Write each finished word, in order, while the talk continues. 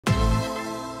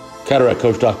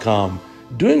CataractCoach.com,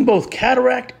 doing both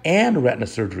cataract and retina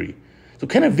surgery. So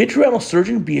can a vitreo-retinal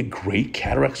surgeon be a great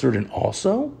cataract surgeon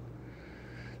also?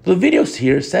 The video's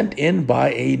here sent in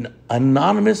by an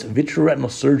anonymous vitreo-retinal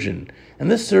surgeon.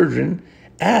 And this surgeon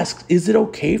asks, is it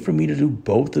okay for me to do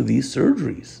both of these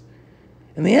surgeries?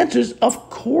 And the answer is, of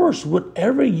course,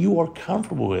 whatever you are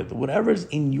comfortable with, whatever is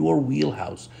in your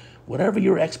wheelhouse, whatever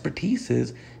your expertise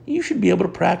is, you should be able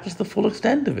to practice the full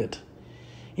extent of it.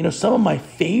 You know, some of my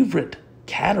favorite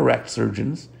cataract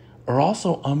surgeons are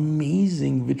also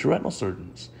amazing vitreo-retinal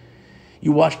surgeons.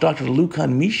 You watch Dr.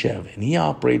 Lukan Mishev, and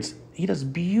he does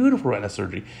beautiful retina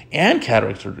surgery and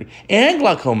cataract surgery and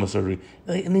glaucoma surgery.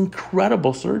 An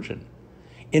incredible surgeon.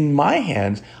 In my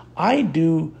hands, I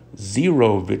do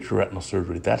zero vitreo-retinal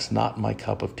surgery. That's not my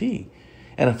cup of tea.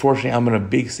 And unfortunately, I'm in a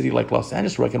big city like Los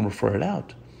Angeles where I can refer it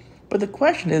out. But the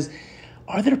question is,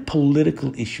 are there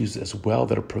political issues as well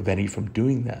that are preventing you from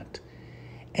doing that?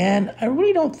 And I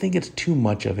really don't think it's too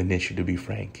much of an issue, to be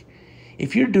frank.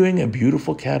 If you're doing a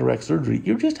beautiful cataract surgery,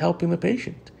 you're just helping the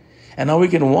patient. And now we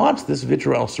can watch this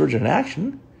vitreo-retinal surgeon in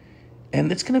action,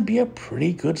 and it's going to be a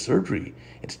pretty good surgery.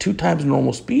 It's 2 times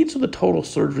normal speed, so the total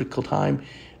surgical time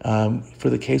for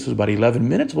the case was about 11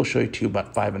 minutes. We'll show you to you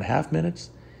about 5.5 minutes.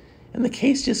 And the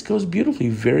case just goes beautifully,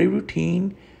 very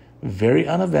routine, very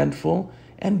uneventful,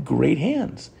 and great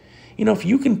hands. You know, if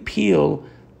you can peel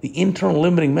the internal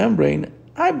limiting membrane,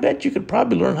 I bet you could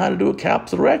probably learn how to do a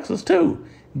capsulorhexis too.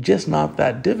 Just not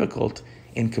that difficult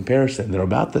in comparison. They're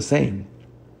about the same.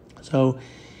 So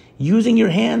using your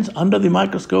hands under the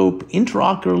microscope,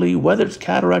 intraocularly, whether it's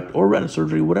cataract or retina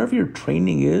surgery, whatever your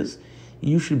training is,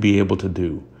 you should be able to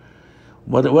do.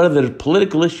 Whether there's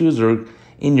political issues or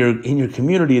in your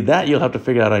community, that you'll have to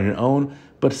figure out on your own.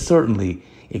 But certainly,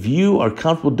 if you are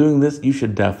comfortable doing this, you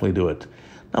should definitely do it.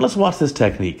 Now let's watch this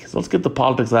technique. So let's get the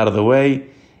politics out of the way.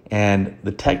 And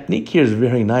the technique here is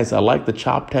very nice. I like the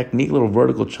chop technique, little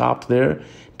vertical chop there,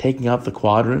 taking out the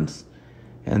quadrants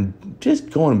and just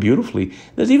going beautifully.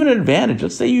 There's even an advantage.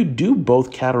 Let's say you do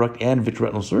both cataract and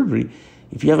vitreo-retinal surgery.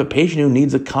 If you have a patient who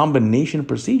needs a combination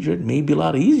procedure, it may be a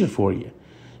lot easier for you.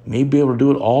 You may be able to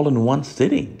do it all in one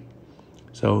sitting.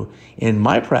 So in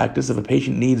my practice, if a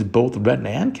patient needs both retina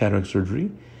and cataract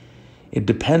surgery, it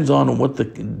depends on what the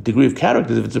degree of cataract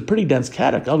is. If it's a pretty dense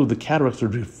cataract, I'll do the cataract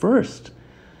surgery first.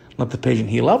 Let the patient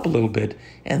heal up a little bit,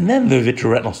 and then the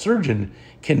vitreo-retinal surgeon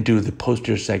can do the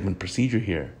posterior segment procedure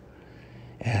here.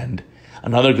 And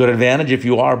another good advantage, if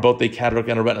you are both a cataract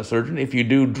and a retina surgeon, if you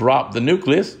do drop the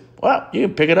nucleus, well, you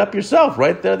can pick it up yourself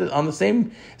right there on the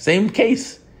same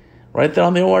case, right there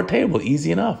on the OR table,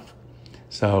 easy enough.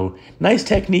 So nice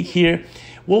technique here.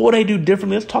 What would I do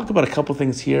differently? Let's talk about a couple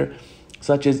things here,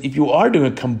 such as if you are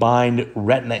doing a combined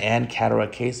retina and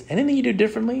cataract case, anything you do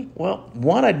differently? Well,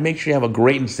 one, I'd make sure you have a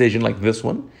great incision like this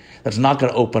one that's not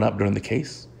going to open up during the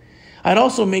case. I'd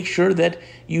also make sure that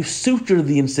you suture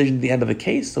the incision at the end of the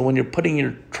case, so when you're putting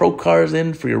your trocars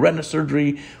in for your retina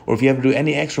surgery, or if you have to do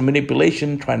any extra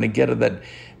manipulation trying to get at that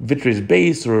vitreous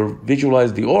base or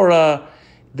visualize the aura,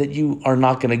 that you are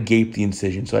not going to gape the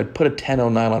incision. So I'd put a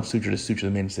 10-0 nylon suture to suture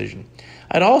the main incision.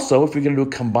 I'd also, if you're going to do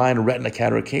a combined retina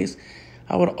cataract case,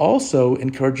 I would also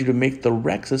encourage you to make the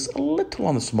rhexis a little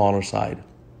on the smaller side.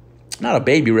 Not a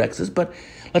baby rhexis, but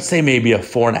let's say maybe a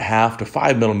 4.5 to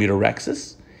 5 millimeter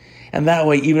rhexis. And that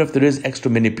way, even if there is extra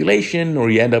manipulation or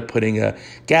you end up putting a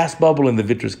gas bubble in the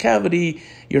vitreous cavity,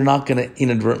 you're not going to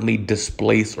inadvertently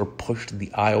displace or push the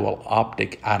IOL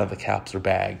optic out of the capsular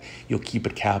bag. You'll keep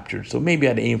it captured. So maybe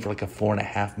I'd aim for like a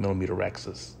 4.5 millimeter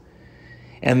rhexis.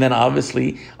 And then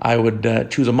obviously, I would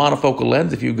choose a monofocal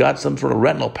lens. If you've got some sort of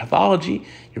retinal pathology,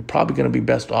 you're probably going to be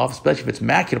best off, especially if it's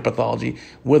macular pathology,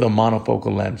 with a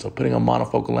monofocal lens. So putting a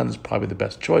monofocal lens is probably the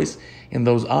best choice in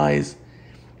those eyes.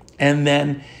 And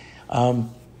then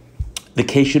the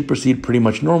case should proceed pretty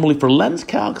much normally. For lens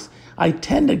calcs, I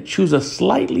tend to choose a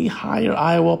slightly higher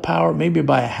IOL power, maybe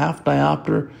by a half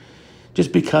diopter,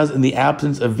 just because in the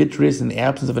absence of vitreous, in the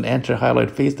absence of an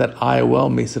anti-hyaloid face, that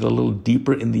IOL may sit a little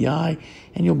deeper in the eye,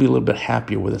 and you'll be a little bit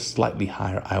happier with a slightly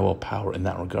higher IOL power in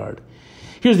that regard.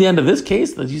 Here's the end of this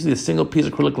case. As you see, a single piece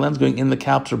of acrylic lens going in the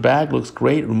capsular bag. Looks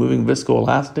great, removing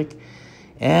viscoelastic.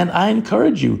 And I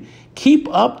encourage you, keep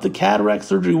up the cataract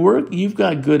surgery work. You've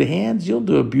got good hands. You'll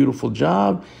do a beautiful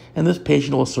job, and this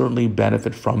patient will certainly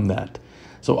benefit from that.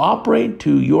 So operate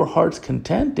to your heart's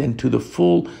content and to the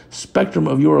full spectrum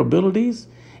of your abilities,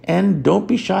 and don't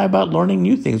be shy about learning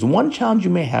new things. One challenge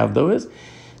you may have, though, is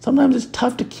sometimes it's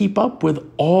tough to keep up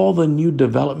with all the new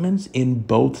developments in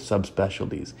both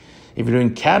subspecialties. If you're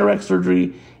doing cataract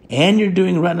surgery and you're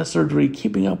doing retina surgery,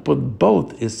 keeping up with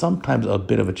both is sometimes a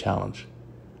bit of a challenge.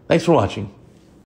 Thanks for watching.